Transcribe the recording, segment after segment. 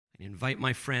Invite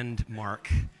my friend Mark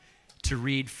to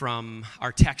read from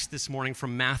our text this morning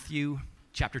from Matthew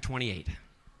chapter 28.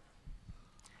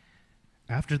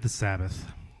 After the Sabbath,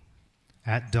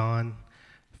 at dawn,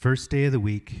 first day of the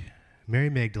week,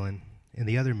 Mary Magdalene and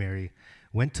the other Mary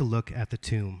went to look at the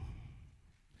tomb.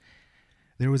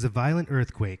 There was a violent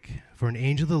earthquake, for an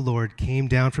angel of the Lord came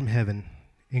down from heaven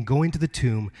and going to the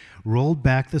tomb, rolled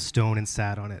back the stone and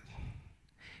sat on it.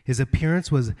 His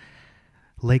appearance was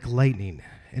like lightning,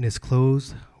 and his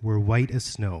clothes were white as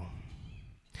snow.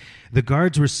 The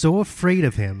guards were so afraid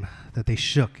of him that they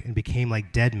shook and became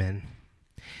like dead men.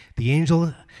 The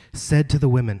angel said to the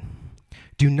women,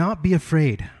 "Do not be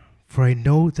afraid, for I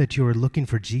know that you are looking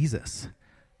for Jesus,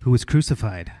 who was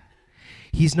crucified.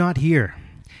 He's not here.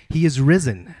 He is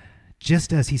risen,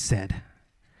 just as he said.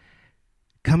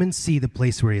 Come and see the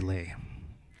place where he lay.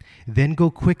 Then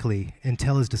go quickly and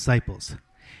tell his disciples,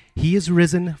 he is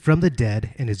risen from the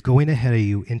dead and is going ahead of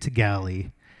you into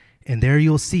Galilee, and there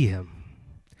you'll see him.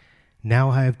 Now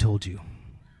I have told you."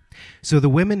 So the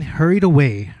women hurried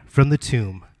away from the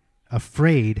tomb,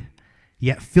 afraid,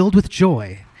 yet filled with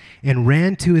joy, and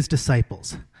ran to his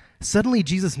disciples. Suddenly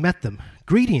Jesus met them.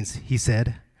 "Greetings," he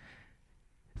said.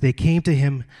 They came to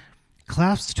him,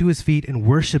 clasped to his feet, and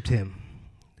worshipped him.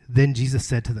 Then Jesus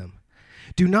said to them,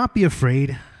 "Do not be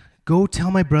afraid. Go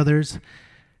tell my brothers,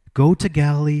 go to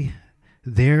Galilee.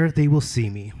 There they will see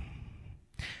me."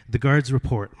 The guards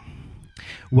report.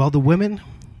 While the women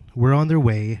were on their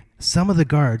way, some of the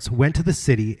guards went to the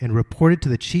city and reported to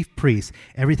the chief priests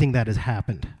everything that had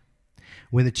happened.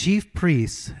 When the chief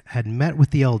priests had met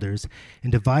with the elders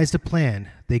and devised a plan,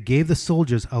 they gave the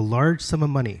soldiers a large sum of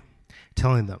money,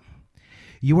 telling them,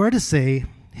 "You are to say,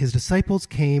 his disciples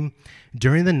came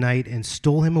during the night and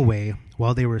stole him away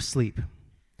while they were asleep.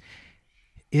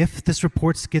 If this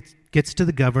report gets to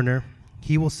the governor,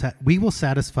 we will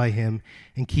satisfy him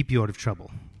and keep you out of trouble."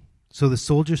 So the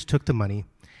soldiers took the money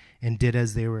and did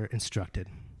as they were instructed.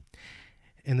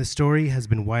 And the story has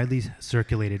been widely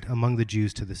circulated among the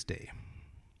Jews to this day.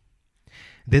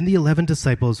 Then the 11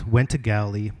 disciples went to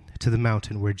Galilee, to the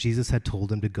mountain where Jesus had told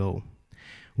them to go.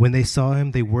 When they saw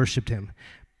him, they worshipped him,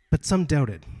 but some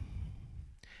doubted.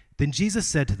 Then Jesus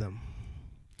said to them,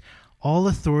 "All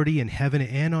authority in heaven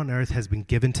and on earth has been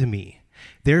given to me.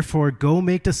 Therefore, go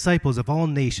make disciples of all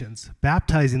nations,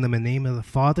 baptizing them in the name of the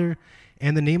Father,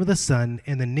 and the name of the Son,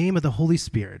 and the name of the Holy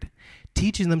Spirit,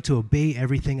 teaching them to obey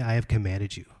everything I have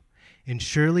commanded you. And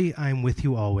surely I am with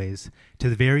you always, to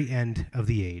the very end of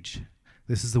the age."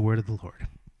 This is the word of the Lord.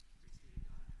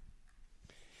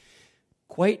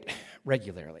 Quite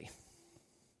regularly,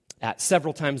 at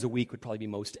several times a week would probably be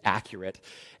most accurate,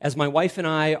 as my wife and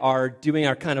I are doing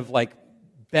our kind of like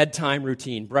bedtime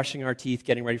routine, brushing our teeth,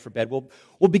 getting ready for bed,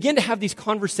 we'll begin to have these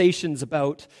conversations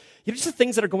about just the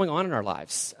things that are going on in our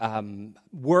lives.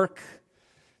 Work,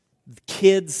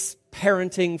 kids,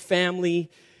 parenting, family,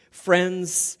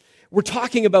 friends. We're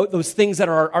talking about those things that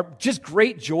are just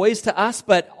great joys to us,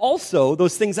 but also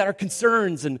those things that are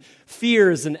concerns and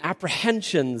fears and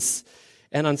apprehensions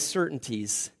and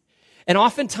uncertainties. And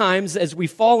oftentimes, as we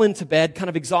fall into bed, kind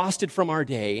of exhausted from our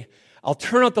day, I'll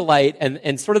turn out the light,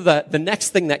 and sort of the next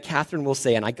thing that Catherine will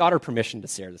say, and I got her permission to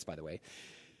share this, by the way,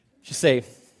 she'll say,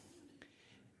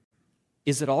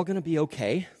 "Is it all going to be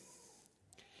okay?"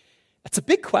 That's a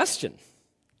big question.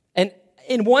 And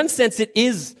in one sense, it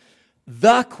is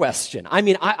the question. I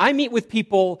mean, I meet with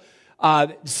people,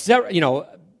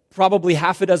 probably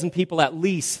half a dozen people at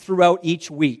least throughout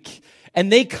each week.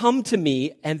 And they come to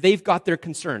me and they've got their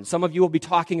concerns. Some of you will be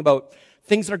talking about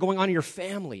things that are going on in your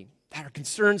family that are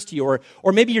concerns to you.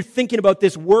 Or maybe you're thinking about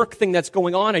this work thing that's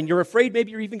going on and you're afraid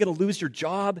maybe you're even going to lose your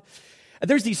job. And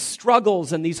there's these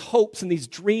struggles and these hopes and these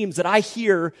dreams that I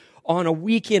hear on a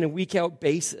week in and week out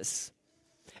basis.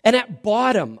 And at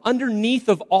bottom, underneath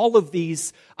of all of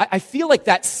these, I feel like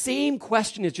that same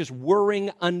question is just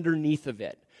whirring underneath of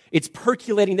it. It's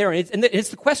percolating there. And it's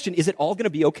the question, is it all going to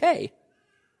be okay?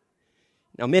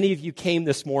 Now, many of you came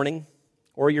this morning,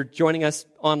 or you're joining us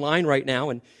online right now,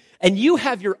 and you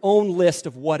have your own list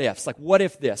of what ifs, like what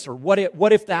if this, or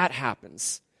what if that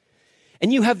happens?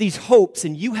 And you have these hopes,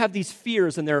 and you have these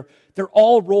fears, and they're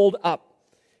all rolled up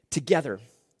together.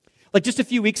 Like just a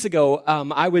few weeks ago,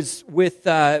 I was with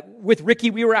Ricky.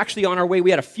 We were actually on our way.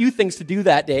 We had a few things to do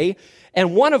that day,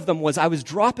 and one of them was I was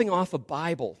dropping off a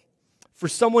Bible for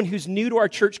someone who's new to our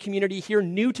church community here,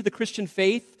 new to the Christian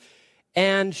faith,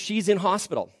 and she's in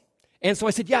hospital. And so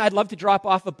I said, yeah, I'd love to drop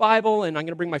off a Bible, and I'm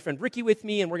going to bring my friend Ricky with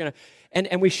me, and we're going to,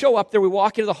 and we show up there, we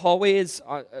walk into the hallways,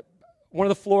 one of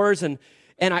the floors, and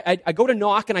I go to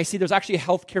knock, and I see there's actually a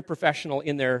healthcare professional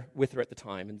in there with her at the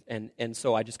time, and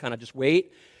so I just kind of just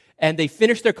wait, And they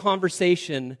finish their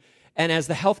conversation, and as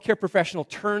the healthcare professional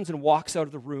turns and walks out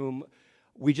of the room,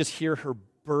 we just hear her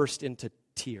burst into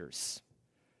tears.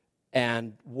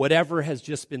 And whatever has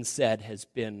just been said has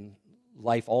been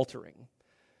life-altering.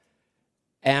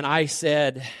 And I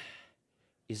said,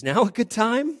 is now a good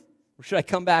time? Or should I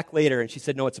come back later? And she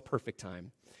said, no, it's a perfect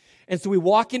time. And so we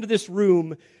walk into this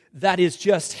room that is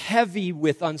just heavy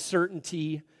with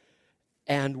uncertainty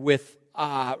and with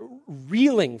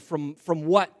reeling from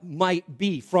what might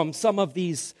be, from some of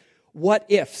these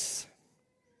what-ifs.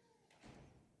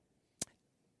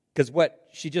 Because what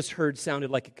she just heard sounded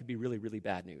like it could be really, really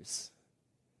bad news.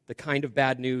 The kind of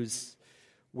bad news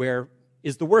where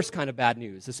is the worst kind of bad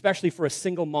news, especially for a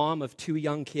single mom of 2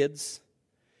 young kids.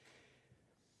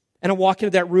 And I walk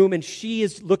into that room, and she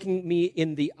is looking me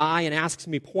in the eye and asks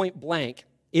me point blank,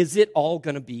 is it all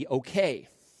going to be okay?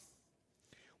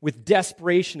 With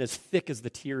desperation as thick as the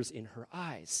tears in her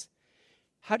eyes.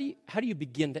 How do you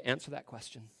begin to answer that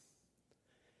question?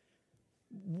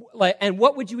 And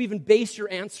what would you even base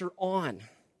your answer on?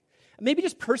 Maybe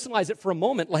just personalize it for a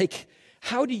moment. Like,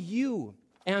 how do you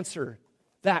answer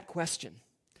that question?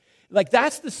 Like,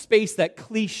 that's the space that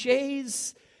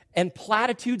cliches and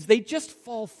platitudes, they just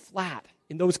fall flat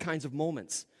in those kinds of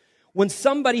moments. When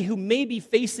somebody who may be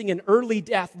facing an early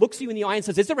death looks you in the eye and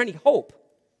says, is there any hope?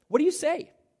 What do you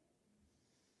say?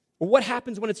 Or what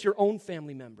happens when it's your own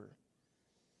family member?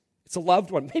 It's a loved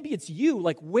one. Maybe it's you.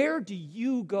 Like, where do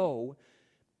you go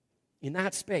in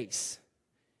that space?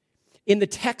 In the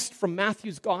text from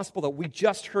Matthew's gospel that we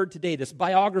just heard today, this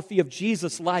biography of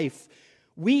Jesus' life,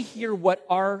 we hear what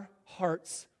our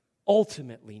hearts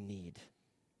ultimately need.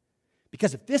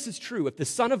 Because if this is true, if the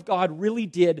Son of God really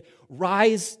did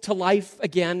rise to life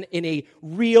again in a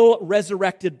real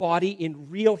resurrected body in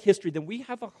real history, then we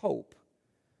have a hope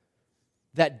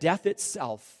that death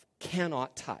itself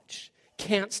cannot touch,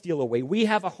 can't steal away. We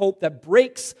have a hope that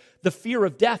breaks the fear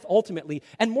of death ultimately,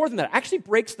 and more than that, actually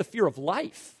breaks the fear of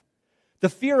life. The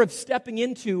fear of stepping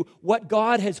into what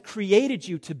God has created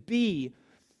you to be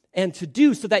and to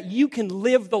do so that you can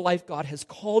live the life God has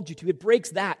called you to. It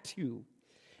breaks that too.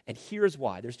 And here's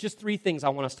why. There's just 3 things I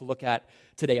want us to look at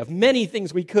today. Of many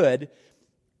things we could.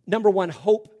 Number 1,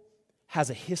 hope has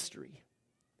a history.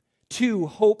 2,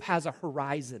 hope has a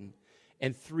horizon.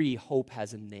 And 3, hope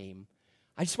has a name.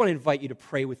 I just want to invite you to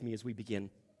pray with me as we begin.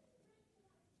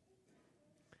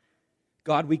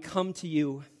 God, we come to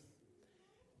you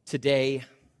today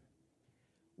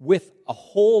with a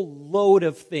whole load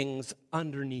of things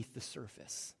underneath the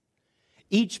surface.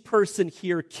 Each person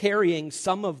here carrying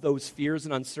some of those fears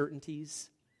and uncertainties.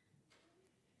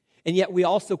 And yet we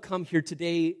also come here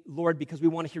today, Lord, because we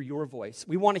want to hear your voice.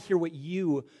 We want to hear what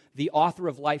you, the author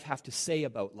of life, have to say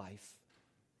about life.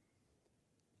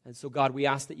 And so, God, we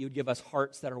ask that you would give us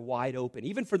hearts that are wide open.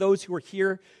 Even for those who are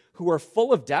here who are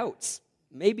full of doubts.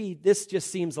 Maybe this just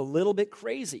seems a little bit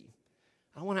crazy.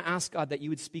 I want to ask, God, that you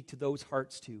would speak to those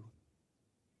hearts too.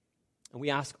 And we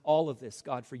ask all of this,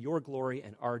 God, for your glory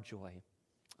and our joy.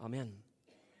 Amen.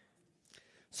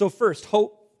 So first,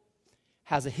 hope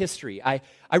has a history. I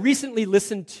recently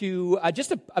listened to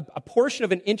just a portion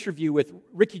of an interview with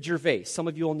Ricky Gervais. Some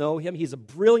of you will know him. He's a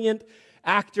brilliant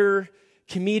actor,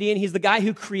 comedian. He's the guy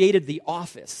who created The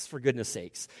Office, for goodness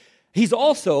sakes. He's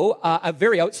also a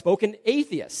very outspoken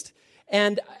atheist.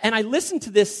 And I listened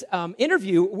to this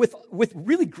interview with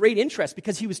really great interest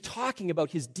because he was talking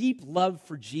about his deep love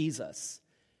for Jesus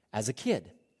as a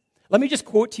kid. Let me just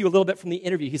quote to you a little bit from the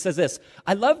interview. He says this,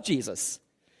 "I love Jesus.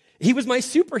 He was my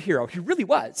superhero. He really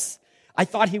was. I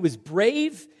thought he was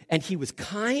brave and he was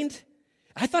kind.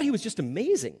 I thought he was just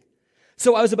amazing.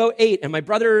 So I was about 8 and my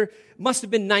brother must have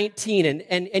been 19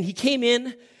 and he came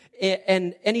in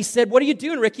and he said, 'What are you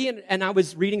doing, Ricky?' And I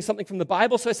was reading something from the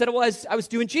Bible. So I said, 'Well, I was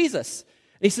doing Jesus.'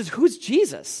 And he says, 'Who's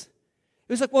Jesus?'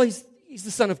 He was like, 'Well, he's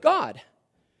the Son of God.' And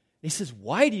he says,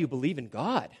 'Why do you believe in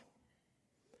God?'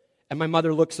 And my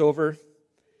mother looks over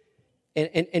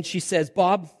and she says,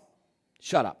 'Bob,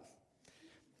 shut up.'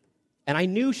 And I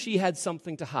knew she had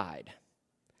something to hide.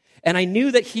 And I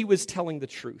knew that he was telling the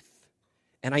truth.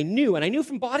 And I knew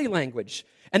from body language.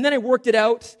 And then I worked it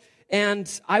out, and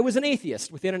I was an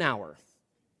atheist within an hour.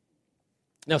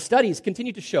 Now, studies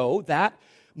continue to show that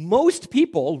most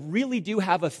people really do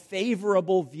have a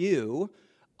favorable view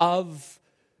of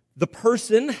the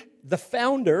person, the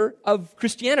founder of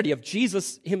Christianity, of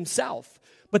Jesus himself.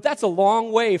 But that's a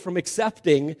long way from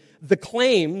accepting the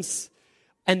claims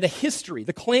and the history,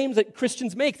 the claims that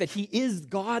Christians make that he is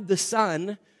God the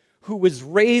Son who was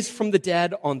raised from the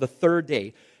dead on the 3rd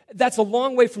day. That's a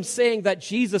long way from saying that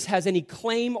Jesus has any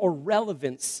claim or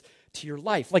relevance to your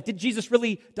life. Like, did Jesus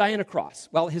really die on a cross?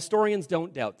 Well, historians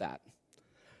don't doubt that.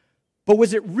 But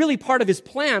was it really part of his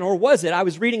plan, or was it? I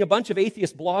was reading a bunch of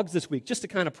atheist blogs this week just to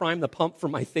kind of prime the pump for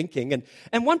my thinking.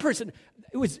 And one person,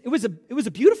 it was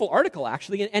a beautiful article,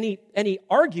 actually, and he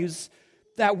argues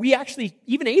that we actually,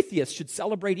 even atheists, should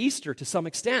celebrate Easter to some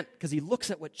extent because he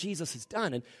looks at what Jesus has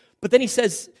done. But then he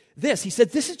says this. He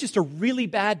said, this is just a really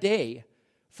bad day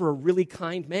for a really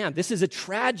kind man. This is a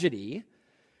tragedy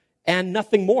and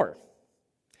nothing more.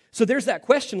 So there's that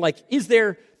question, like,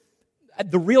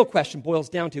 the real question boils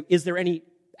down to, is there any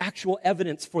actual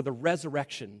evidence for the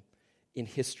resurrection in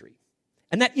history?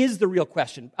 And that is the real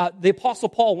question. The Apostle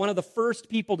Paul, one of the first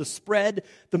people to spread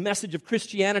the message of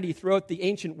Christianity throughout the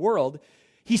ancient world,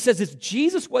 he says, if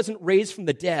Jesus wasn't raised from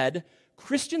the dead,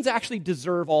 Christians actually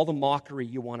deserve all the mockery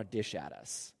you want to dish at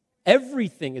us.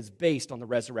 Everything is based on the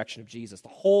resurrection of Jesus. The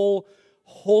whole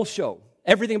show,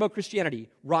 everything about Christianity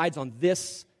rides on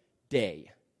this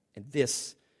day and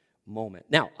this moment.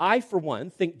 Now, I, for one,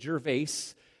 think Gervais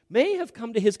may have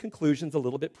come to his conclusions a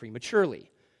little bit prematurely.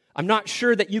 I'm not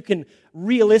sure that you can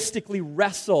realistically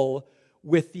wrestle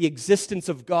with the existence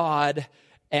of God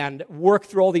and work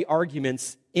through all the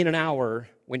arguments in an hour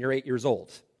when you're 8 years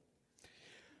old.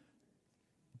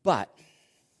 But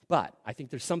I think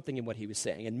there's something in what he was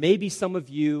saying, and maybe some of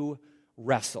you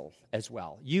wrestle as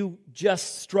well. You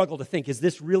just struggle to think, is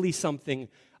this really something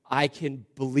I can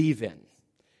believe in?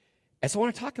 And so I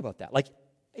want to talk about that. Like,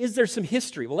 is there some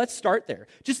history? Well, let's start there.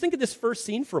 Just think of this first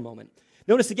scene for a moment.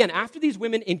 Notice again, after these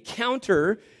women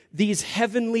encounter these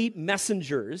heavenly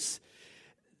messengers,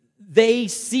 they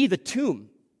see the tomb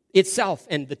itself,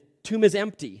 and the tomb is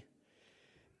empty.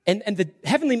 And the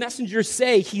heavenly messengers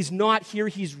say, he's not here,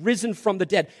 he's risen from the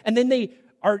dead. And then they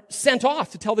are sent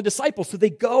off to tell the disciples, so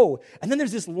they go. And then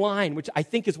there's this line, which I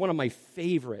think is one of my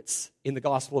favorites in the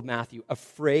Gospel of Matthew,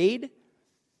 afraid,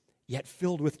 yet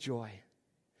filled with joy.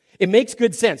 It makes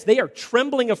good sense. They are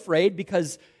trembling afraid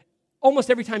because almost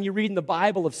every time you read in the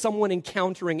Bible of someone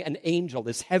encountering an angel,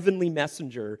 this heavenly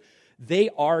messenger, they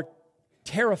are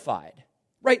terrified,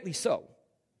 rightly so.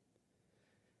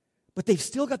 But they've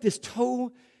still got this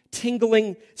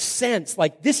toe-tingling sense,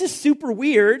 like this is super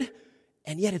weird,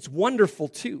 and yet it's wonderful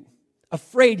too.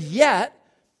 Afraid, yet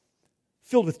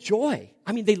filled with joy.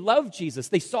 I mean, they love Jesus.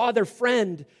 They saw their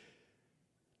friend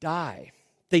die.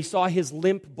 They saw his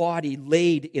limp body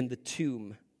laid in the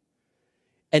tomb.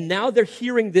 And now they're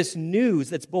hearing this news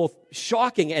that's both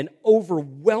shocking and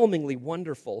overwhelmingly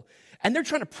wonderful. And they're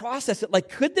trying to process it like,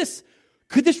 could this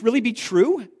really be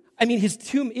true? I mean, his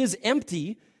tomb is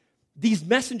empty. These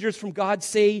messengers from God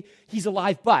say he's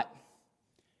alive, but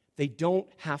they don't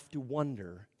have to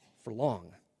wonder for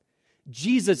long.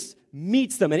 Jesus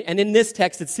meets them, and in this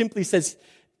text it simply says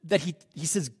that he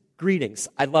says greetings.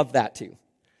 I love that too.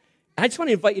 And I just want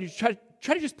to invite you to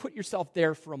try to just put yourself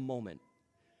there for a moment.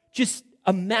 Just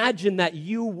imagine that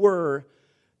you were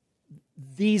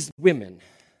these women.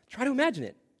 Try to imagine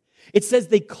it. It says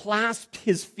they clasped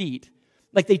his feet,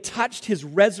 like they touched his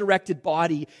resurrected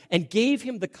body and gave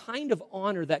him the kind of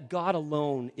honor that God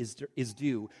alone is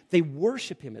due. They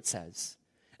worship him, it says.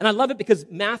 And I love it because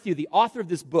Matthew, the author of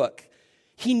this book,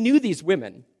 he knew these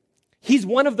women. He's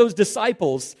one of those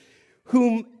disciples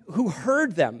who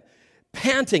heard them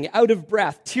panting, out of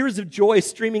breath, tears of joy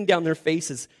streaming down their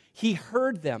faces. He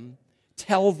heard them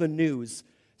tell the news,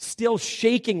 still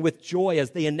shaking with joy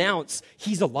as they announce,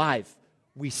 he's alive.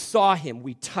 We saw him.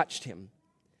 We touched him.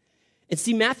 And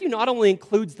see, Matthew not only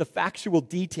includes the factual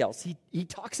details, he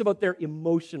talks about their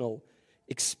emotional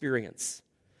experience.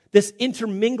 This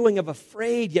intermingling of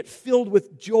afraid yet filled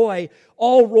with joy,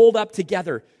 all rolled up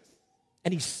together.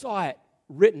 And he saw it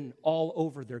written all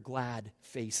over their glad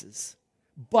faces.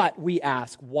 But we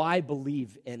ask, why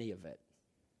believe any of it?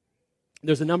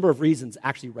 There's a number of reasons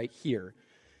actually right here.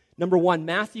 Number one,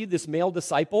 Matthew, this male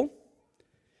disciple,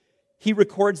 he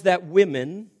records that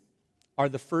women are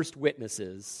the first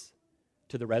witnesses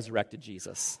to the resurrected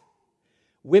Jesus.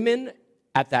 Women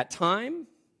at that time,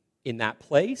 in that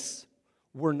place,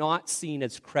 were not seen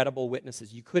as credible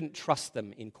witnesses. You couldn't trust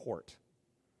them in court.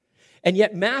 And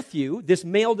yet Matthew, this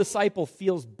male disciple,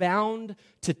 feels bound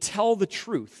to tell the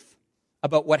truth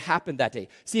about what happened that day.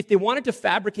 See, if they wanted to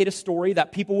fabricate a story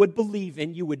that people would believe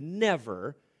in, you would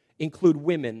never include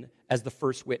women as the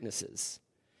first witnesses.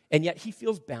 And yet he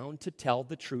feels bound to tell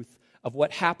the truth of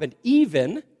what happened,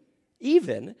 even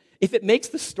if it makes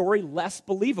the story less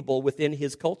believable within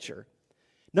his culture.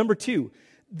 Number two,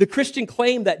 the Christian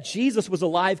claim that Jesus was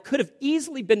alive could have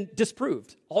easily been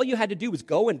disproved. All you had to do was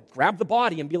go and grab the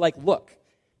body and be like, look,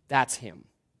 that's him.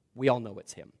 We all know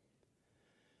it's him.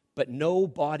 But no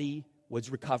body was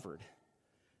recovered.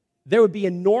 there would be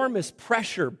enormous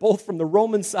pressure, both from the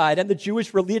Roman side and the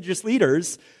Jewish religious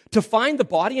leaders, to find the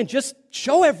body and just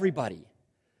show everybody.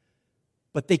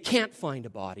 But they can't find a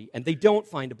body, and they don't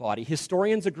find a body.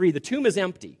 Historians agree the tomb is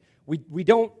empty. We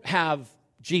don't have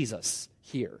Jesus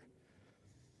here.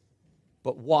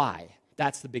 But why?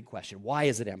 That's the big question. Why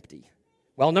is it empty?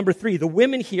 Well, number 3, the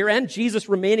women here and Jesus'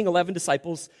 remaining 11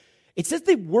 disciples, it says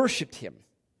they worshiped him,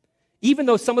 even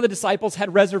though some of the disciples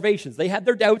had reservations. They had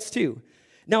their doubts too.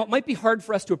 Now, it might be hard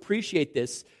for us to appreciate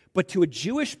this, but to a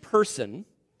Jewish person,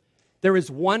 there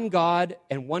is one God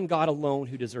and one God alone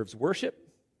who deserves worship.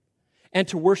 And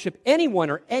to worship anyone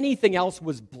or anything else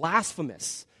was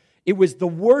blasphemous. It was the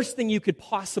worst thing you could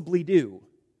possibly do.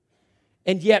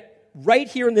 And yet, right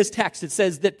here in this text, it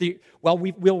says that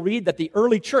we'll read that the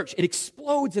early church, it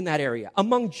explodes in that area.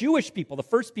 Among Jewish people, the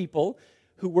first people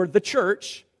who were the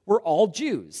church were all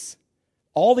Jews.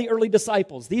 All the early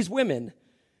disciples, these women,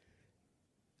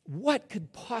 what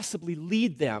could possibly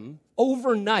lead them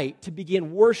overnight to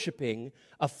begin worshiping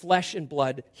a flesh and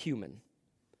blood human?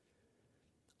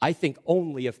 I think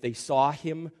only if they saw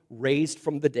him raised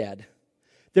from the dead.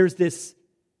 There's this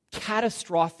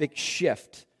catastrophic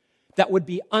shift that would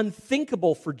be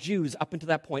unthinkable for Jews up until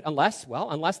that point,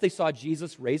 unless they saw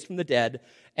Jesus raised from the dead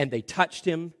and they touched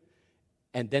him,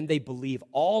 and then they believe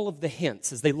all of the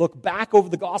hints. As they look back over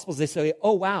the Gospels, they say,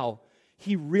 oh wow,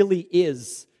 he really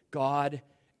is God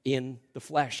in the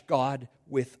flesh, God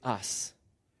with us.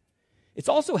 It's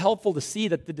also helpful to see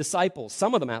that the disciples,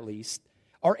 some of them at least,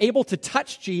 are able to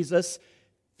touch Jesus,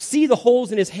 see the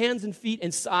holes in his hands and feet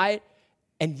and side,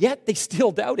 and yet they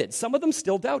still doubted. Some of them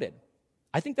still doubted.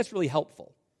 I think that's really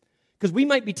helpful. Because we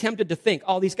might be tempted to think,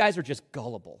 oh, these guys are just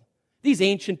gullible. These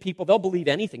ancient people, they'll believe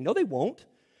anything. No, they won't.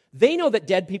 They know that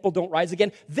dead people don't rise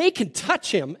again. They can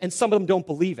touch him, and some of them don't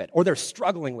believe it, or they're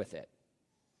struggling with it.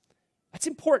 That's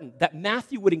important that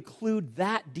Matthew would include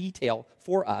that detail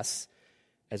for us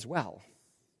as well.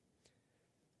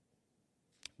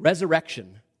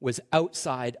 Resurrection was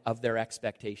outside of their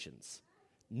expectations.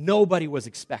 Nobody was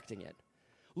expecting it.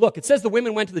 Look, it says the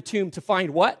women went to the tomb to find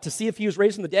what? To see if he was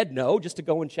raised from the dead? No, just to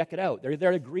go and check it out. They're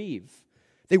there to grieve.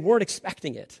 They weren't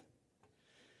expecting it.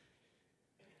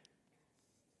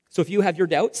 So if you have your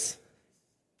doubts,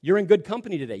 you're in good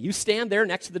company today. You stand there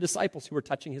next to the disciples who were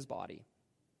touching his body.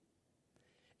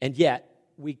 And yet,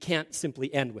 we can't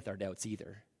simply end with our doubts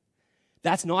either.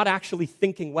 That's not actually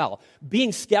thinking well.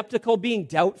 Being skeptical, being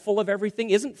doubtful of everything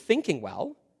isn't thinking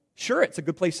well. Sure, it's a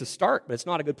good place to start, but it's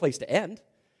not a good place to end.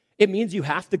 It means you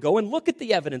have to go and look at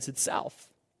the evidence itself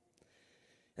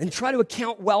and try to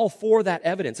account well for that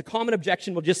evidence. A common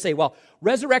objection will just say, well,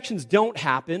 resurrections don't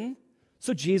happen,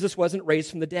 so Jesus wasn't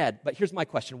raised from the dead. But here's my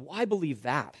question. Why believe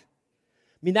that?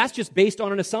 I mean, that's just based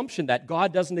on an assumption that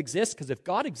God doesn't exist, because if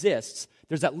God exists,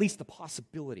 there's at least the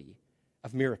possibility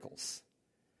of miracles.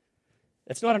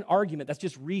 That's not an argument. That's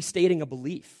just restating a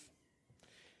belief.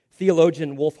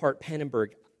 Theologian Wolfhart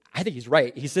Pannenberg, I think he's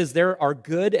right. He says there are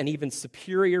good and even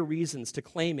superior reasons to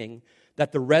claiming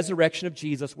that the resurrection of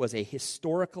Jesus was a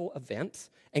historical event,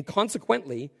 and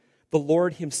consequently, the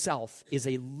Lord himself is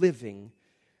a living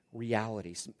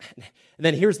reality. And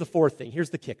then here's the fourth thing. Here's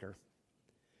the kicker.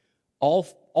 All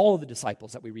of the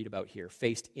disciples that we read about here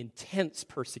faced intense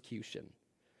persecution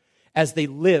as they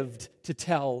lived to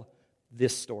tell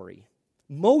this story.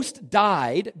 Most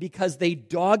died because they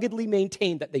doggedly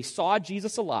maintained that they saw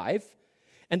Jesus alive,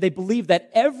 and they believed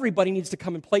that everybody needs to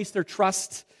come and place their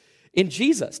trust in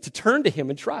Jesus, to turn to him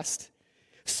and trust.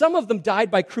 Some of them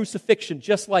died by crucifixion,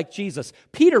 just like Jesus.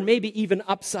 Peter, maybe even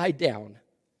upside down.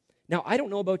 Now, I don't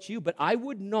know about you, but I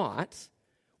would not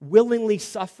willingly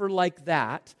suffer like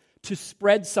that to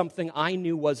spread something I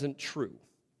knew wasn't true.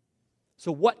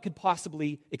 So what could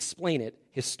possibly explain it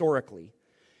historically?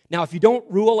 Now, if you don't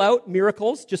rule out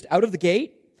miracles just out of the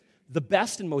gate, the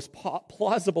best and most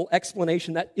plausible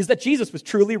explanation is that Jesus was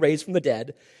truly raised from the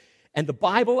dead. And the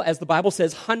Bible, as the Bible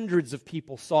says, hundreds of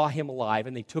people saw him alive,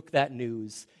 and they took that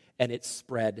news, and it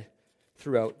spread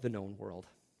throughout the known world.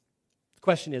 The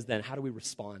question is then, how do we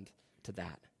respond to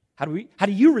that? How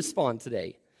do you respond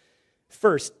today?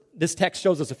 First, this text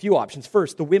shows us a few options.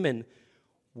 First, the women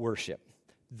worship.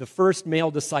 The first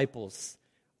male disciples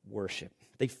worship.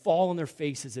 They fall on their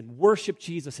faces and worship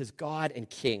Jesus as God and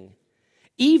King.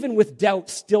 Even with doubt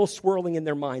still swirling in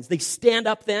their minds, they stand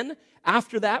up then,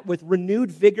 after that, with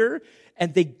renewed vigor,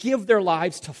 and they give their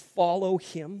lives to follow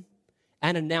him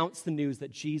and announce the news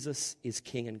that Jesus is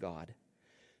King and God.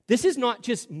 This is not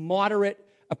just moderate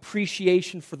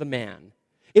appreciation for the man.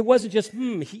 It wasn't just,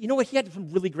 you know what, he had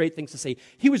some really great things to say.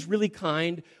 He was really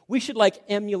kind. We should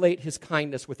emulate his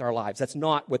kindness with our lives. That's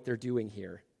not what they're doing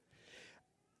here.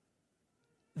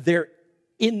 they're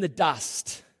in the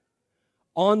dust,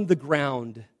 on the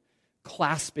ground,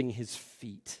 clasping his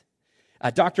feet.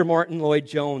 Dr. Martin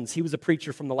Lloyd-Jones, he was a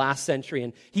preacher from the last century,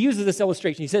 and he uses this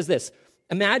illustration. He says this: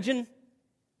 imagine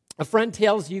a friend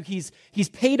tells you he's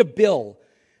paid a bill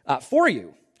for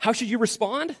you. How should you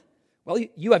respond? Well,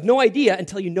 you have no idea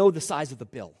until you know the size of the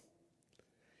bill.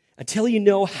 Until you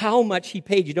know how much he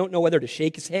paid, you don't know whether to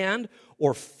shake his hand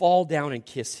or fall down and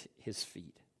kiss his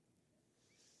feet.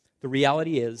 The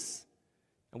reality is,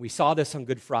 and we saw this on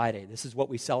Good Friday, this is what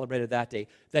we celebrated that day,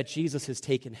 that Jesus has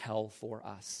taken hell for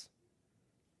us.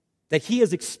 That he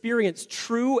has experienced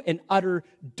true and utter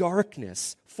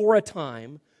darkness for a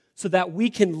time so that we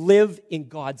can live in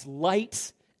God's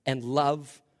light and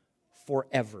love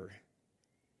forever.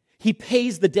 He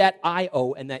pays the debt I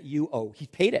owe and that you owe. He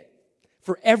paid it.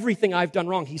 For everything I've done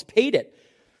wrong, he's paid it.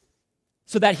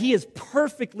 So that he is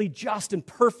perfectly just and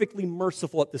perfectly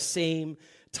merciful at the same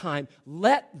time.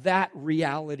 Let that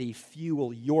reality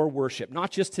fuel your worship,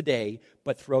 not just today,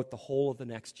 but throughout the whole of the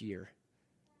next year.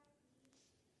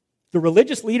 The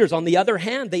religious leaders, on the other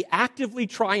hand, they actively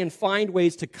try and find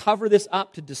ways to cover this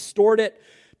up, to distort it,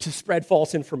 to spread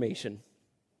false information.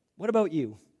 What about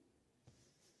you?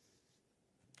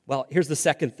 Well, here's the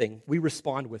second thing. We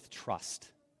respond with trust.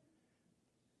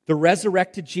 The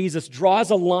resurrected Jesus draws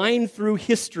a line through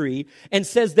history and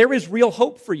says there is real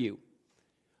hope for you.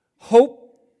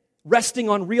 Hope resting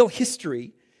on real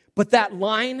history, but that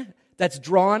line that's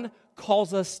drawn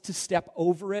calls us to step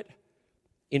over it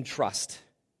in trust.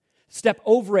 Step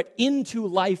over it into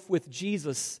life with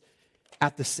Jesus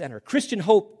at the center. Christian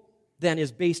hope, then,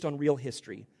 is based on real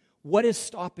history. What is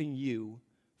stopping you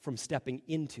from stepping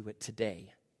into it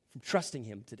today, from trusting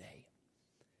him today?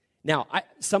 Now,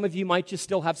 some of you might just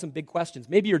still have some big questions.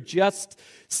 Maybe you're just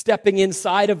stepping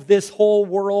inside of this whole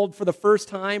world for the first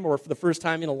time or for the first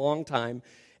time in a long time,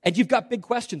 and you've got big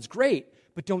questions. Great,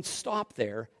 but don't stop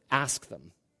there. Ask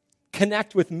them.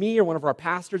 Connect with me or one of our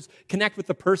pastors. Connect with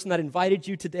the person that invited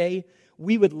you today.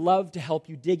 We would love to help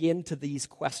you dig into these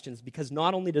questions because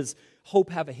not only does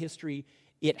hope have a history,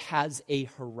 it has a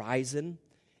horizon.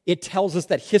 It tells us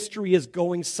that history is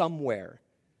going somewhere,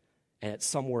 and it's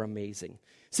somewhere amazing.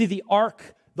 See, the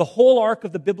whole arc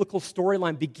of the biblical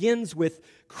storyline begins with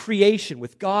creation,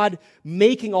 with God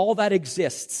making all that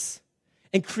exists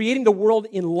and creating the world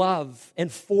in love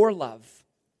and for love.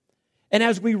 And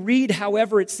as we read,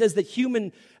 however, it says that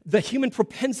the human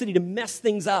propensity to mess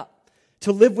things up,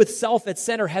 to live with self at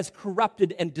center, has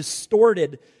corrupted and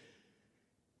distorted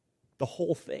the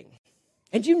whole thing.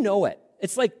 And you know it.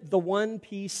 It's like the one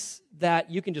piece that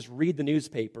you can just read the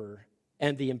newspaper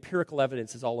and the empirical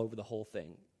evidence is all over the whole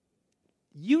thing.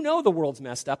 You know the world's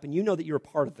messed up, and you know that you're a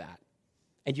part of that.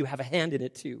 And you have a hand in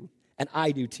it too, and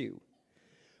I do too.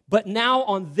 But now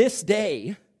on this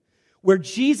day, where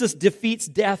Jesus defeats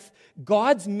death,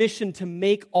 God's mission to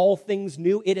make all things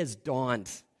new, it has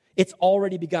dawned. It's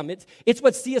already begun. It's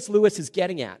what C.S. Lewis is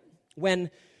getting at.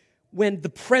 When the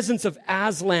presence of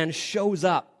Aslan shows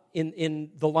up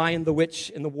in The Lion, the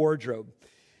Witch, and the Wardrobe,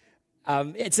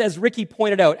 it's as Ricky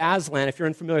pointed out, Aslan, if you're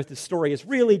unfamiliar with this story, is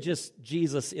really just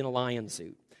Jesus in a lion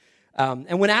suit.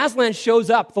 And when Aslan shows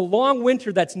up, the long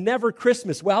winter that's never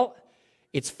Christmas, well,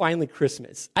 it's finally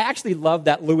Christmas. I actually love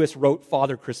that Lewis wrote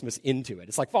Father Christmas into it.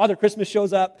 It's like Father Christmas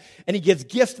shows up, and he gives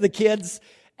gifts to the kids,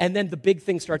 and then the big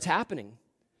thing starts happening,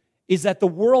 is that the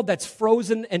world that's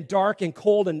frozen and dark and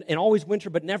cold and always winter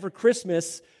but never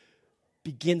Christmas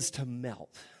begins to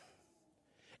melt.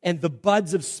 And the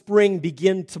buds of spring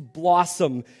begin to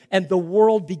blossom, and the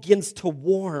world begins to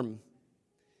warm.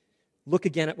 Look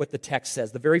again at what the text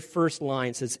says. The very first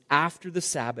line says, after the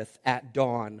Sabbath at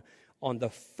dawn, on the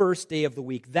first day of the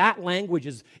week. That language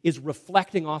is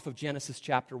reflecting off of Genesis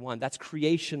chapter 1. That's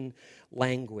creation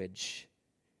language.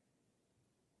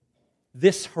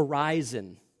 This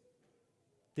horizon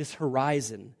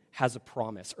has a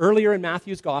promise. Earlier in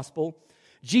Matthew's gospel,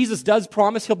 Jesus does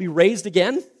promise he'll be raised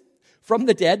again from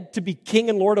the dead to be king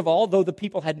and Lord of all, though the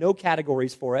people had no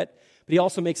categories for it. But he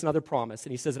also makes another promise,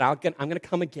 and he says, I'm going to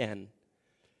come again,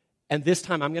 and this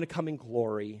time I'm going to come in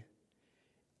glory,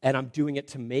 and I'm doing it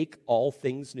to make all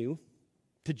things new,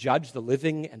 to judge the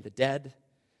living and the dead.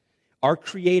 Our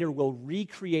Creator will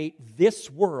recreate this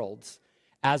world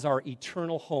as our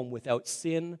eternal home without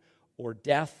sin or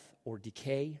death or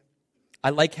decay.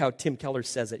 I like how Tim Keller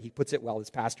says it. He puts it well, his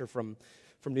pastor from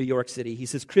New York City. He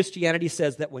says, Christianity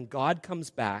says that when God comes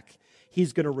back,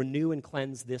 he's going to renew and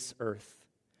cleanse this earth.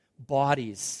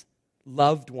 Bodies,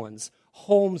 loved ones,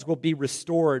 homes will be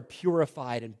restored,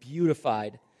 purified, and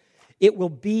beautified. It will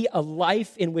be a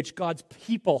life in which God's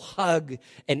people hug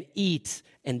and eat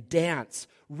and dance.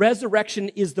 Resurrection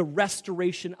is the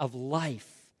restoration of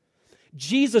life.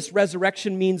 Jesus'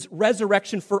 resurrection means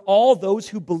resurrection for all those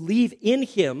who believe in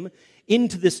him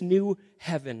into this new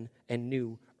heaven and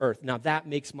new earth. Now that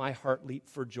makes my heart leap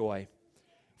for joy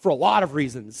for a lot of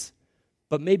reasons,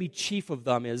 but maybe chief of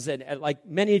them is, and like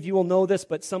many of you will know this,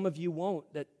 but some of you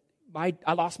won't, that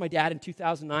I lost my dad in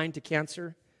 2009 to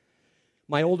cancer,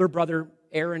 my older brother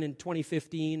Aaron in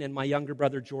 2015, and my younger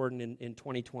brother Jordan in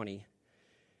 2020.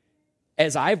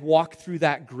 As I've walked through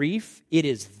that grief, it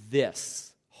is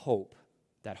this hope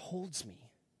that holds me.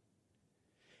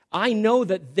 I know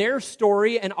that their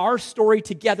story and our story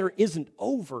together isn't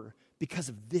over because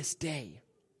of this day.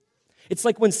 It's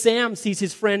like when Sam sees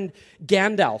his friend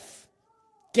Gandalf,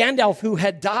 who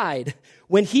had died.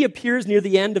 When he appears near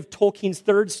the end of Tolkien's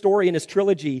third story in his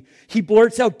trilogy, he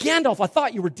blurts out, "Gandalf, I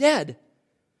thought you were dead.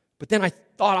 But then I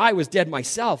thought I was dead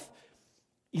myself."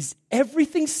 Is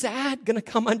everything sad going to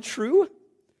come untrue?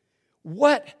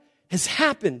 What has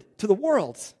happened to the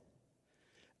world?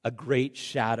 "A great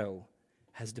shadow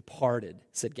has departed,"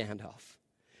 said Gandalf.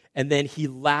 And then he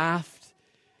laughed,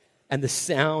 and the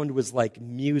sound was like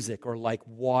music or like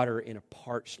water in a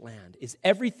parched land. Is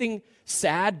everything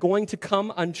sad going to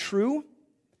come untrue?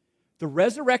 The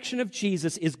resurrection of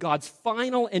Jesus is God's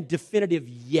final and definitive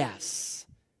yes.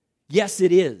 Yes,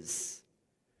 it is.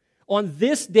 On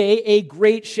this day, a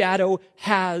great shadow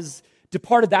has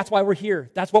departed. That's why we're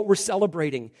here. That's what we're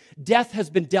celebrating. Death has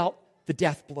been dealt the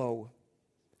death blow.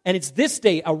 And it's this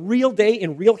day, a real day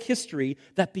in real history,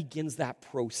 that begins that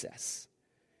process.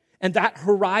 And that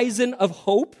horizon of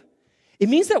hope, it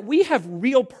means that we have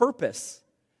real purpose.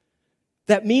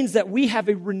 That means that we have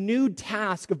a renewed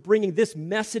task of bringing this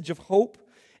message of hope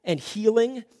and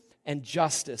healing and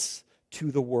justice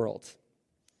to the world.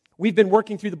 We've been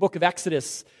working through the book of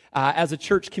Exodus as a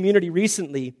church community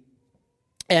recently.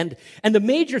 And the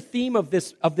major theme of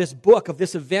this book, of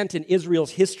this event in Israel's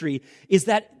history, is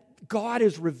that God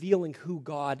is revealing who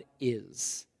God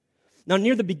is. Now,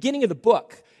 near the beginning of the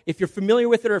book, if you're familiar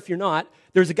with it or if you're not,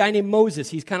 there's a guy named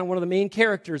Moses. He's kind of one of the main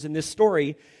characters in this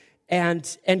story.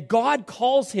 And God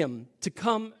calls him to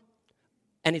come,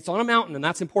 and it's on a mountain, and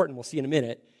that's important. We'll see in a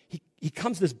minute. He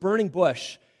comes to this burning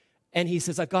bush, and he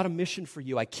says, "I've got a mission for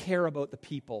you. I care about the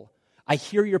people. I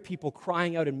hear your people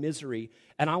crying out in misery,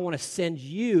 and I want to send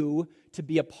you to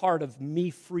be a part of me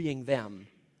freeing them."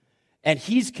 And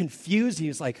he's confused.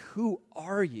 He's like, "Who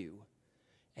are you?"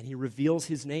 And he reveals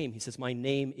his name. He says, "My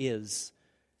name is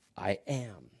I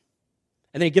Am."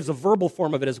 And then he gives a verbal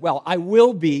form of it as well. "I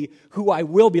will be who I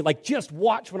will be." Like, just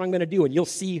watch what I'm going to do and you'll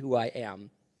see who I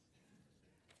am.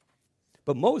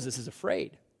 But Moses is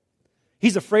afraid.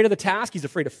 He's afraid of the task. He's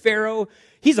afraid of Pharaoh.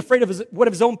 He's afraid of what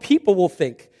his own people will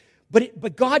think.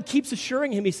 But God keeps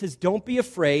assuring him. He says, "Don't be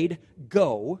afraid.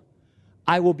 Go.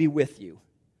 I will be with you."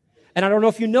 And I don't know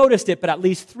if you noticed it, but at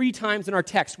least 3 times in our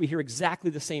text, we hear exactly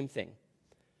the same thing.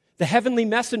 The heavenly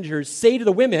messengers say to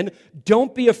the women,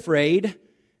 "Don't be afraid.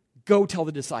 Go tell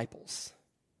the disciples."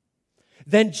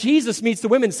 Then Jesus meets the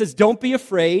women and says, "Don't be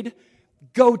afraid.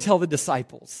 Go tell the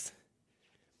disciples."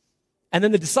 And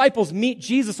then the disciples meet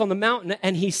Jesus on the mountain,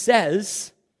 and he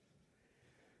says,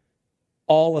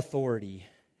 "All authority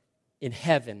in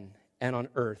heaven and on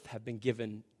earth have been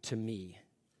given to me."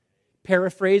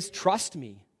 Paraphrase, trust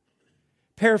me.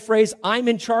 Paraphrase, I'm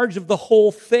in charge of the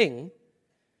whole thing.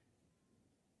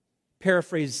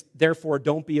 Paraphrase, therefore,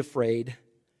 don't be afraid.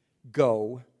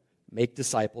 Go, make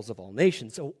disciples of all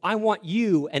nations. So I want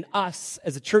you and us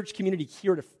as a church community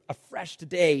here afresh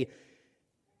today,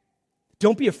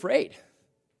 don't be afraid.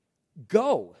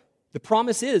 Go. The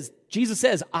promise is, Jesus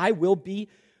says, "I will be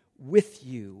with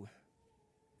you."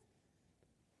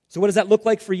 So what does that look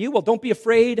like for you? Well, don't be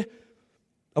afraid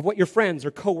of what your friends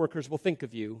or coworkers will think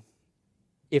of you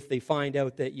if they find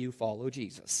out that you follow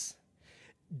Jesus.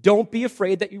 Don't be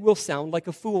afraid that you will sound like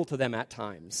a fool to them at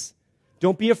times.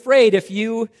 Don't be afraid if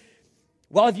you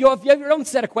have your own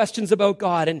set of questions about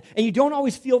God and you don't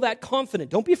always feel that confident.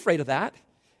 Don't be afraid of that.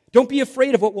 Don't be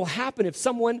afraid of what will happen if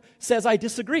someone says, "I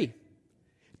disagree."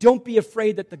 Don't be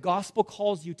afraid that the gospel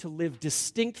calls you to live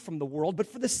distinct from the world, but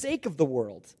for the sake of the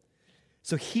world.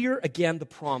 So here again the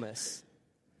promise,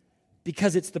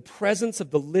 because it's the presence of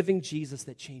the living Jesus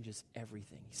that changes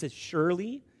everything. He says,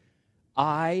 "Surely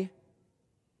I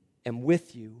am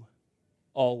with you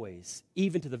always,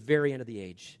 even to the very end of the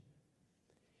age."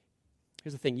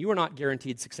 Here's the thing, you are not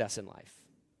guaranteed success in life.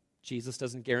 Jesus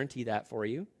doesn't guarantee that for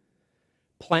you.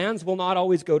 Plans will not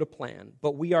always go to plan,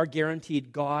 but we are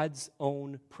guaranteed God's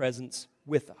own presence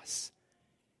with us.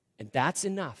 And that's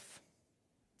enough.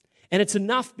 And it's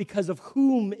enough because of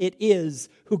whom it is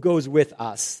who goes with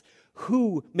us,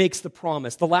 who makes the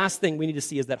promise. The last thing we need to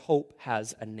see is that hope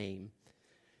has a name.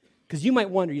 Because you might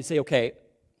wonder, you say, okay,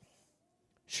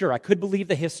 sure, I could believe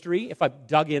the history if I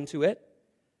dug into it.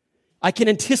 I can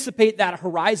anticipate that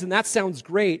horizon. That sounds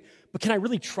great. But can I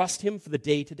really trust him for the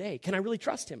day to day? Can I really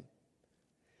trust him?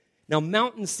 Now,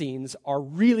 mountain scenes are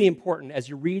really important as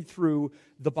you read through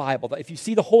the Bible. If you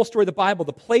see the whole story of the Bible,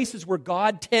 the places where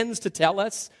God tends to tell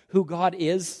us who God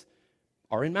is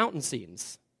are in mountain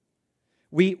scenes.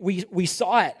 We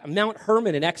saw it on Mount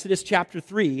Hermon in Exodus chapter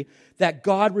 3 that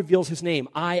God reveals his name.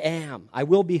 I am. I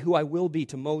will be who I will be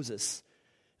to Moses.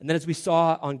 And then as we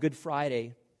saw on Good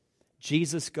Friday,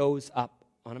 Jesus goes up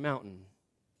on a mountain,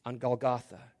 on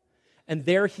Golgotha. And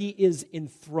there he is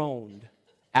enthroned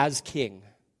as king.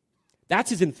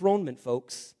 That's his enthronement,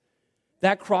 folks.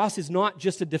 That cross is not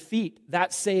just a defeat.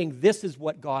 That's saying this is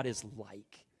what God is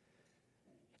like.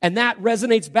 And that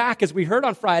resonates back, as we heard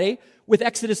on Friday, with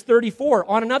Exodus 34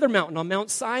 on another mountain, on Mount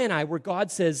Sinai, where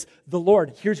God says, the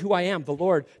Lord, here's who I am, the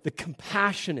Lord, the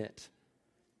compassionate,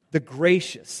 the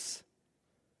gracious.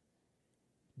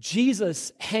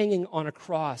 Jesus hanging on a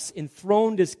cross,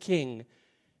 enthroned as king,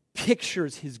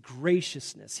 pictures his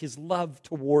graciousness, his love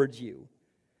towards you,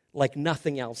 like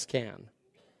nothing else can.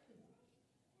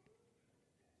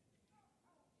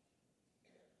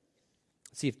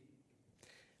 See,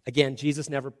 again, Jesus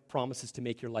never promises to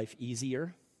make your life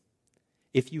easier.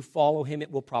 If you follow him,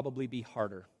 it will probably be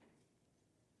harder.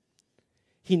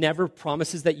 He never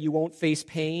promises that you won't face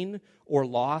pain or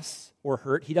loss or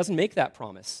hurt. He doesn't make that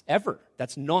promise, ever.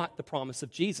 That's not the promise of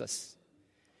Jesus.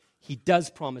 He does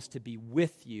promise to be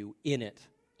with you in it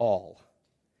all.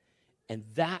 And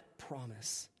that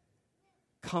promise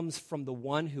comes from the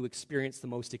one who experienced the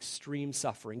most extreme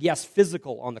suffering. Yes,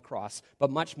 physical on the cross, but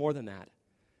much more than that.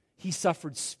 He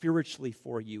suffered spiritually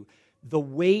for you. The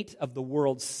weight of the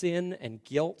world's sin and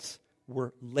guilt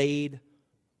were laid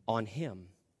on him.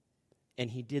 And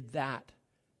he did that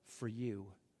for you.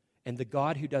 And the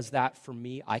God who does that for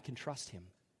me, I can trust him.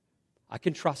 I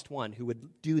can trust one who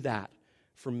would do that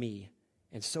for me.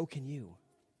 And so can you.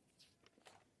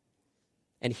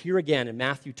 And here again in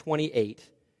Matthew 28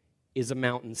 is a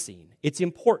mountain scene. It's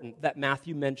important that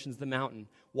Matthew mentions the mountain.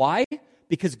 Why?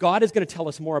 Because God is going to tell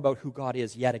us more about who God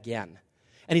is yet again.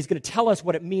 And he's going to tell us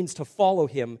what it means to follow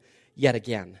him yet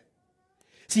again.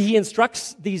 See, he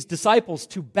instructs these disciples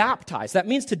to baptize. That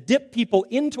means to dip people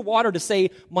into water to say,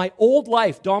 my old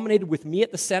life dominated with me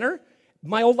at the center,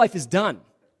 my old life is done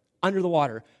under the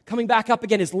water. Coming back up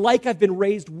again is like I've been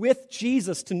raised with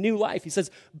Jesus to new life. He says,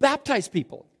 baptize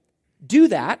people. Do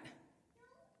that.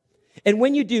 And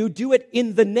when you do it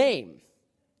in the name.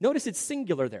 Notice it's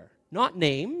singular there, not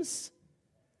names.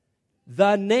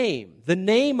 The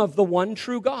name of the one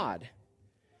true God.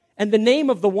 And the name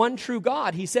of the one true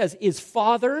God, he says, is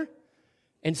Father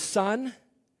and Son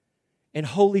and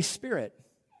Holy Spirit.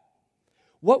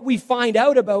 What we find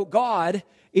out about God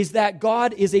is that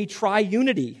God is a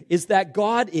triunity, is that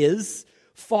God is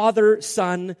Father,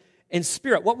 Son, and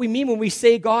Spirit. What we mean when we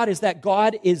say God is that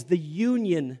God is the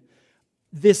union,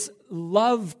 this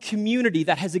love community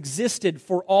that has existed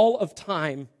for all of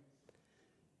time,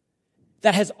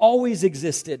 that has always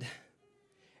existed,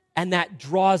 and that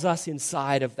draws us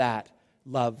inside of that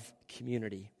love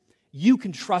community. You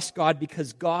can trust God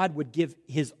because God would give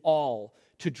his all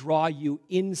to draw you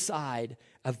inside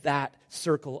of that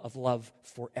circle of love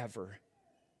forever.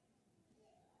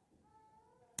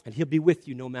 And he'll be with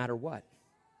you no matter what.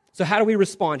 So how do we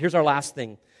respond? Here's our last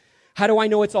thing. How do I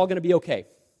know it's all going to be okay?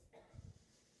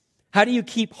 How do you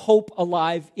keep hope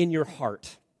alive in your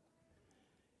heart?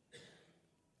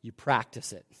 You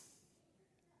practice it.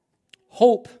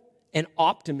 Hope and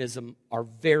optimism are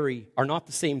not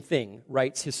the same thing,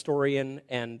 writes historian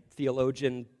and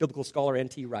theologian, biblical scholar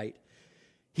N.T. Wright.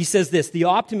 He says this, the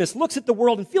optimist looks at the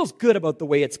world and feels good about the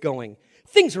way it's going.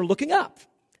 Things are looking up.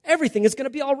 Everything is going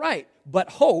to be all right. But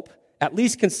hope, at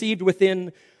least conceived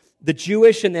within the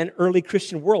Jewish and then early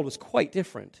Christian world, was quite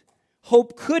different.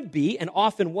 Hope could be, and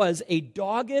often was, a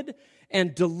dogged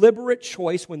and deliberate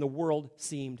choice when the world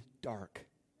seemed dark.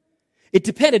 It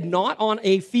depended not on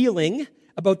a feeling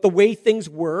about the way things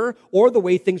were or the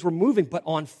way things were moving, but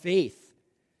on faith.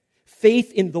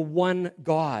 Faith in the one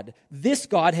God. This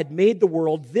God had made the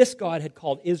world. This God had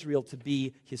called Israel to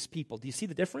be his people. Do you see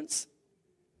the difference?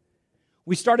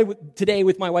 We started today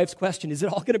with my wife's question, is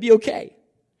it all going to be okay?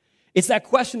 It's that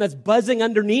question that's buzzing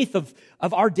underneath of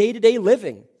our day-to-day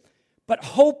living. But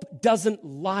hope doesn't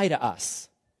lie to us.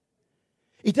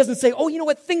 It doesn't say, oh, you know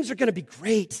what, things are going to be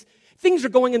great. Things are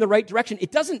going in the right direction.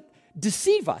 It doesn't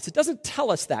deceive us. It doesn't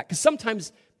tell us that, because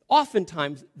sometimes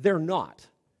oftentimes they're not.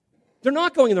 They're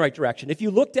not going in the right direction. If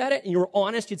you looked at it and you were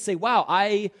honest, you'd say, wow,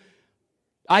 I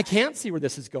can't see where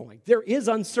this is going. There is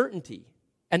uncertainty,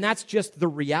 and that's just the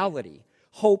reality.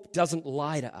 Hope doesn't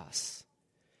lie to us,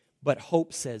 but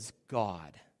hope says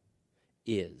God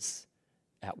is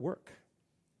at work.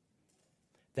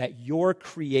 That your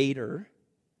Creator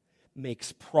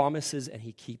makes promises and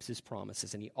He keeps His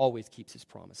promises, and He always keeps His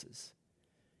promises.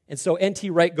 And so N.T.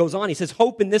 Wright goes on, he says,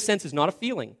 hope in this sense is not a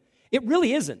feeling. It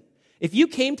really isn't. If you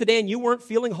came today and you weren't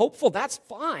feeling hopeful, that's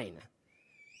fine.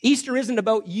 Easter isn't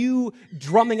about you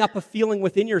drumming up a feeling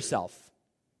within yourself.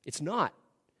 It's not.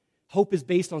 Hope is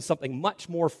based on something much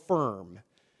more firm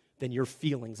than your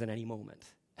feelings in any moment.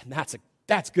 And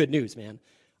that's good news, man.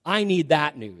 I need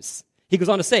that news. He goes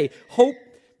on to say, hope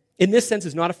in this sense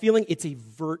is not a feeling, it's a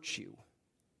virtue.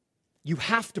 You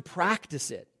have to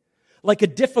practice it. Like a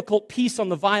difficult piece on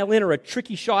the violin or a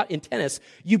tricky shot in tennis,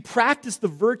 you practice the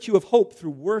virtue of hope through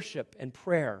worship and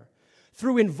prayer,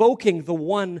 through invoking the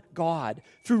one God,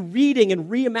 through reading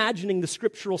and reimagining the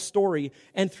scriptural story,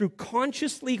 and through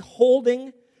consciously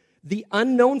holding the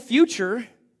unknown future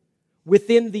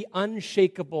within the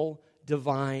unshakable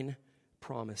divine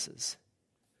promises.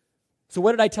 So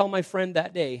what did I tell my friend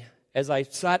that day as I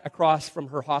sat across from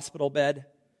her hospital bed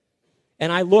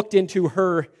and I looked into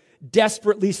her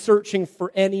desperately searching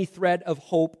for any thread of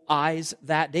hope eyes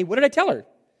that day? What did I tell her?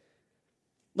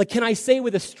 Like, can I say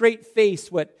with a straight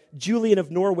face what Julian of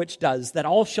Norwich does, that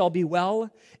all shall be well,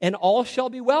 and all shall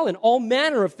be well, and all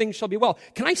manner of things shall be well?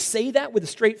 Can I say that with a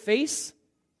straight face?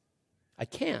 I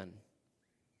can.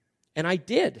 And I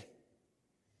did.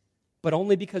 But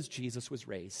only because Jesus was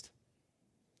raised.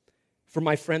 For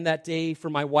my friend that day, for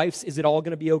my wife's, is it all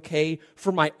going to be okay?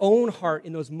 For my own heart,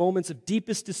 in those moments of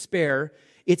deepest despair,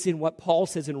 it's in what Paul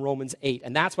says in Romans 8.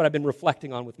 And that's what I've been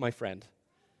reflecting on with my friend.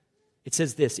 It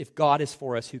says this, if God is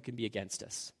for us, who can be against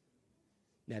us?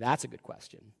 Now that's a good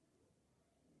question.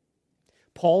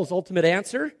 Paul's ultimate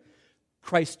answer,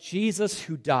 Christ Jesus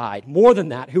who died, more than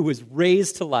that, who was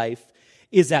raised to life,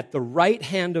 is at the right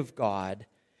hand of God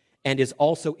and is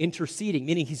also interceding,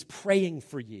 meaning He's praying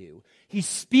for you. He's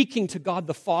speaking to God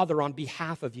the Father on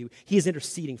behalf of you. He is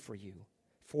interceding for you,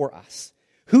 for us.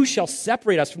 Who shall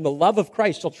separate us from the love of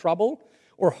Christ? Shall trouble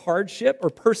or hardship or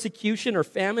persecution or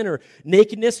famine or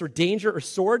nakedness or danger or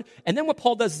sword? And then what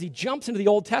Paul does is he jumps into the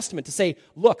Old Testament to say,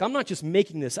 look, I'm not just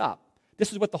making this up.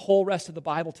 This is what the whole rest of the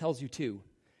Bible tells you too.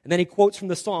 And then he quotes from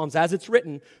the Psalms, as it's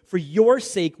written, for your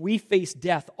sake we face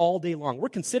death all day long. We're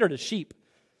considered as sheep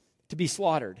to be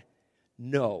slaughtered.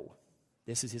 No.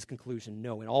 This is his conclusion.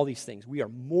 No, in all these things, we are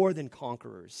more than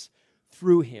conquerors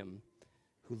through Him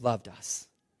who loved us.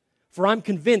 For I'm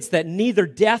convinced that neither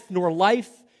death nor life,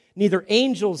 neither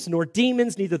angels nor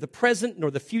demons, neither the present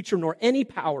nor the future, nor any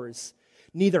powers,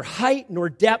 neither height nor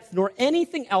depth, nor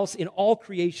anything else in all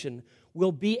creation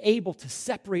will be able to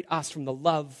separate us from the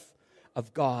love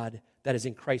of God that is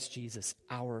in Christ Jesus,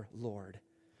 our Lord.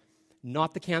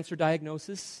 Not the cancer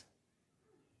diagnosis,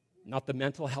 not the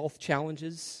mental health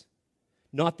challenges,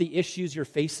 not the issues you're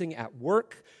facing at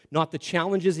work, not the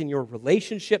challenges in your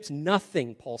relationships.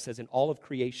 Nothing, Paul says, in all of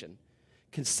creation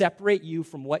can separate you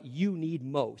from what you need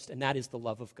most, and that is the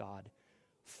love of God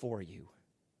for you.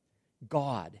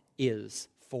 God is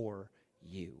for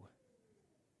you.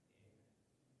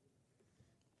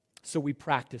 So we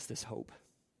practice this hope.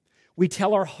 We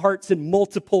tell our hearts in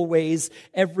multiple ways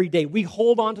every day. We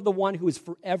hold on to the one who is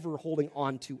forever holding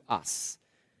on to us.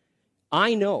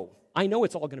 I know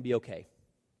it's all going to be okay.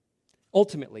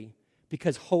 Ultimately,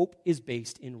 because hope is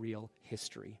based in real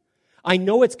history. I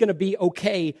know it's going to be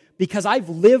okay because I've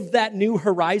lived that new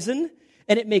horizon,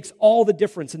 and it makes all the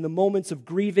difference in the moments of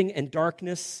grieving and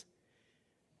darkness.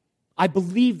 I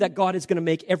believe that God is going to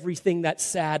make everything that's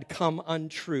sad come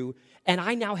untrue, and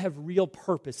I now have real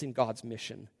purpose in God's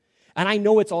mission. And I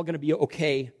know it's all going to be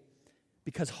okay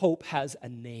because hope has a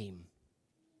name.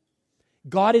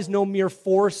 God is no mere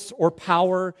force or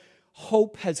power.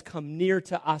 Hope has come near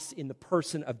to us in the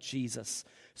person of Jesus,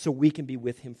 so we can be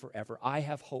with Him forever. I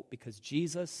have hope because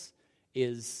Jesus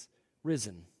is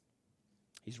risen.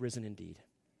 He's risen indeed.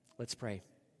 Let's pray.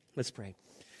 Let's pray.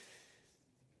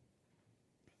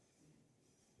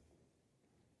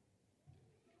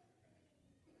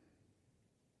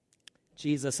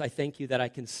 Jesus, I thank you that I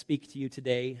can speak to you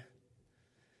today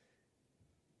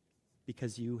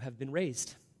because you have been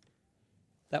raised.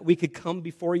 That we could come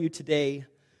before you today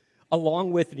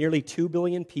along with nearly 2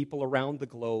 billion people around the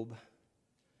globe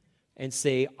and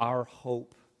say our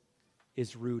hope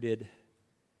is rooted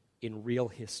in real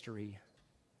history,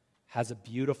 has a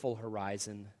beautiful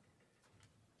horizon,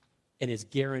 and is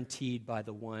guaranteed by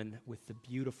the one with the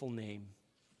beautiful name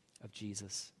of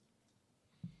Jesus.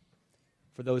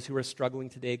 For those who are struggling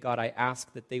today, God, I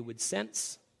ask that they would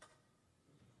sense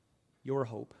your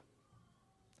hope,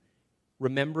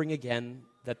 remembering again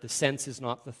that the sense is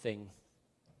not the thing.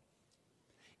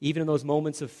 Even in those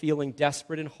moments of feeling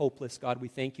desperate and hopeless, God, we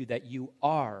thank you that you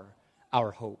are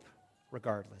our hope,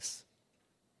 regardless.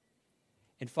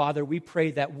 And Father, we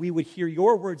pray that we would hear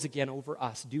your words again over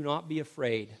us. Do not be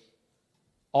afraid.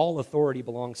 All authority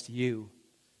belongs to you.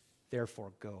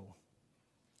 Therefore, go.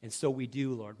 And so we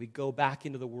do, Lord. We go back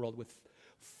into the world with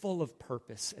full of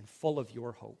purpose and full of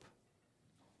your hope.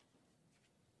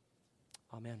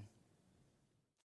 Amen.